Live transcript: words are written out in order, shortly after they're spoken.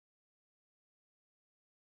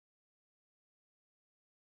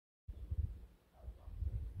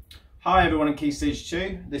Hi everyone in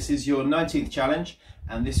KS2, this is your 19th challenge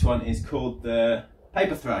and this one is called the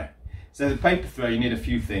paper throw. So the paper throw, you need a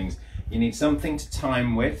few things. You need something to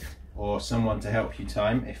time with, or someone to help you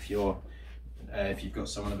time if you've got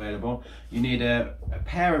someone available. You need a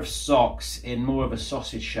pair of socks in more of a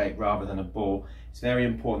sausage shape rather than a ball. It's very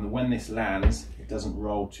important that when this lands, it doesn't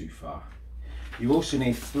roll too far. You also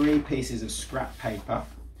need 3 pieces of scrap paper.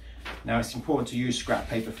 Now it's important to use scrap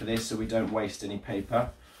paper for this so we don't waste any paper.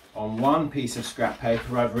 On one piece of scrap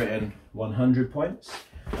paper I've written 100 points.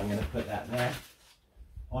 I'm going to put that there.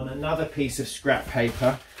 On another piece of scrap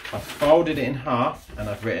paper I've folded it in half and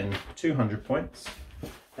I've written 200 points.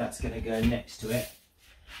 That's going to go next to it.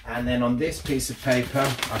 And then on this piece of paper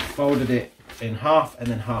I've folded it in half and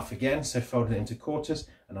then half again, so folded it into quarters,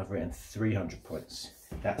 and I've written 300 points.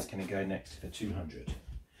 That's going to go next to the 200.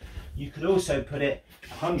 You could also put it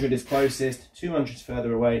 100 is closest, 200 is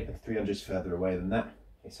further away, and 300 is further away than that.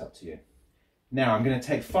 It's up to you. Now I'm going to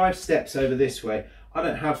take 5 steps over this way. I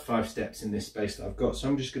don't have 5 steps in this space that I've got, so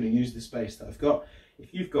I'm just going to use the space that I've got.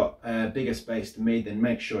 If you've got a bigger space than me, then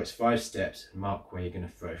make sure it's 5 steps and mark where you're going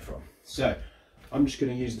to throw from. So I'm just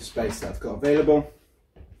going to use the space that I've got available.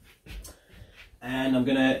 And I'm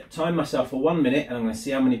going to time myself for 1 minute and I'm going to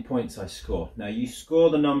see how many points I score. Now you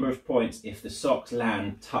score the number of points if the socks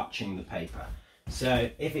land touching the paper.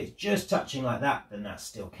 So if it's just touching like that, then that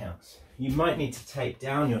still counts. You might need to tape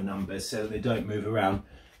down your numbers so they don't move around,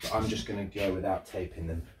 but I'm just going to go without taping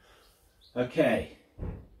them. Okay,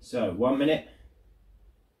 so 1 minute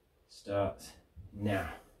starts now.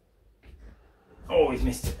 Oh, we've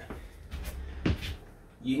missed it.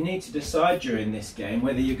 You need to decide during this game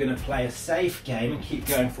whether you're going to play a safe game and keep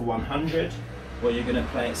going for 100, or you're going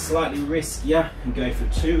to play it slightly riskier and go for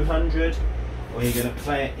 200, or you're going to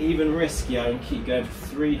play it even riskier and keep going for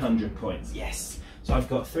 300 points. Yes! So I've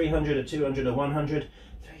got 300, a 200, a 100,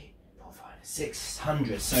 3, 4, 5,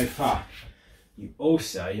 600 so far. You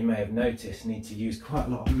also, you may have noticed, need to use quite a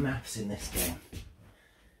lot of maths in this game.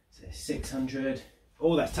 So 600,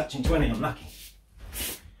 oh that's touching 20, I'm lucky.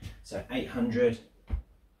 So 800.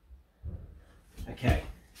 Okay,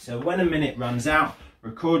 so when a minute runs out,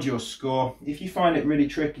 record your score. If you find it really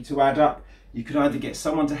tricky to add up, you could either get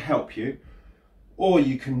someone to help you, or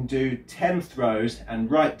you can do 10 throws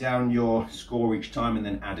and write down your score each time and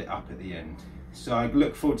then add it up at the end. So I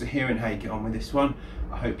look forward to hearing how you get on with this one.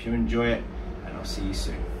 I hope you enjoy it and I'll see you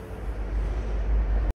soon.